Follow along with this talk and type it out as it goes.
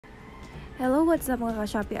Hello, what's up mga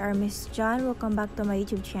ka-Shopee Armies dyan? Welcome back to my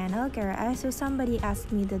YouTube channel, Kara. So somebody asked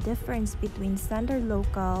me the difference between standard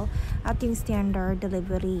local at yung standard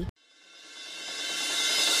delivery.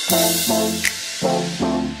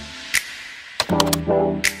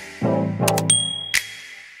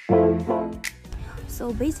 So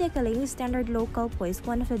basically, standard local po is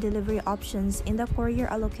one of the delivery options in the courier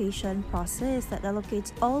allocation process that allocates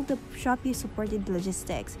all the Shopee supported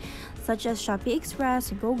logistics such as Shopee Express,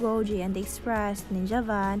 GoGo, G&D Express, Ninja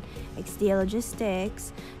Van, XD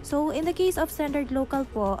Logistics. So in the case of standard local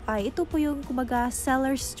po, ito po yung kumbaga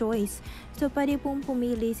seller's choice. So pwede pong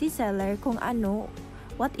pumili si seller kung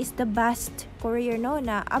what is the best courier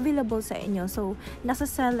na available sa inyo. So nasa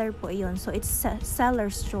seller po iyon. So it's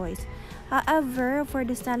seller's choice. However, for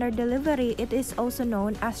the standard delivery, it is also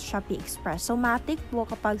known as Shopee Express. So, matic po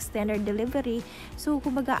kapag standard delivery. So,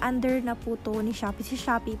 kumbaga, under na po to ni Shopee. Si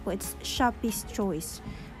Shopee po, it's Shopee's choice.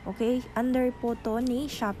 Okay? Under po to ni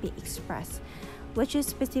Shopee Express, which is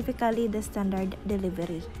specifically the standard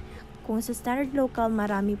delivery. Kung sa standard local,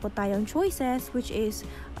 marami po tayong choices, which is,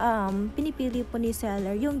 pinipili po ni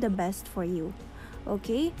seller yung the best for you.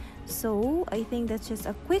 Okay? So, I think that's just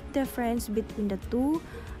a quick difference between the two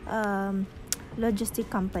logistic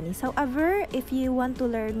companies. However, if you want to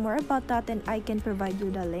learn more about that, then I can provide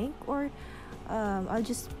you the link, or I'll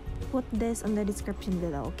just put this on the description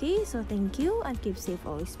below. Okay, so thank you and keep safe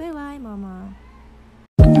always. Bye bye, mama.